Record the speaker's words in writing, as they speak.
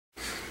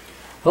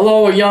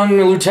Hello, young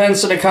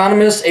lieutenants and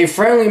economists. A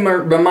friendly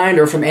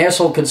reminder from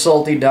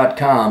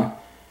assholeconsulting.com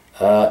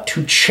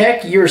to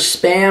check your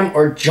spam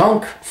or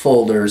junk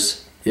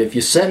folders. If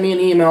you send me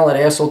an email at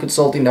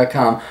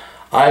assholeconsulting.com,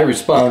 I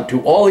respond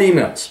to all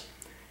emails.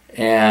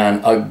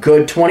 And a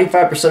good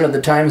 25% of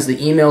the times the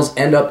emails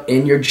end up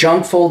in your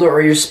junk folder or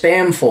your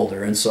spam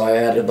folder. And so I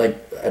had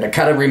to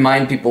kind of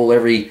remind people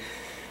every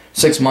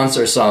 6 months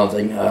or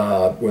something,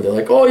 where they're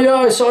like, oh yeah,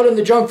 I saw it in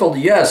the junk folder.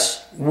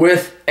 Yes,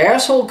 with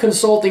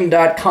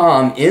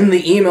assholeconsulting.com in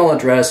the email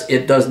address,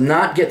 it does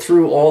not get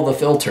through all the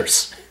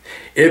filters.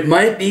 It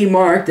might be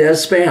marked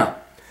as spam.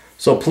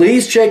 So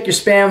please check your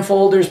spam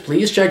folders.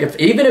 Please check it.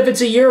 Even if it's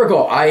a year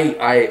ago,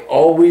 I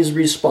always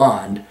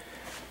respond.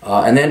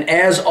 And then,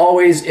 as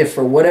always, if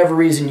for whatever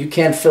reason you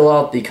can't fill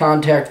out the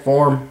contact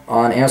form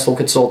on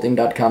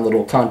assholeconsulting.com, the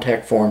little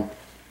contact form,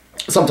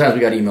 sometimes we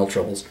got email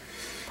troubles.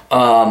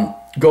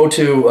 Go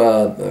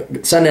to,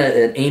 send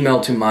an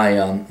email to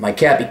my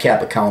Cappy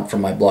Cap account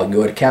from my blog.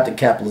 Go to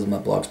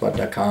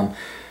CaptainCapitalism@blogspot.com.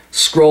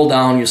 Scroll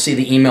down, you'll see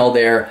the email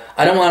there.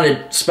 I don't want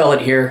to spell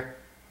it here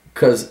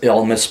because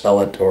I'll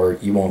misspell it or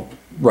you won't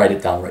write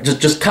it down right.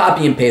 Just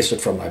copy and paste it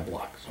from my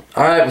blog.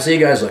 All right, we'll see you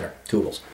guys later. Toodles.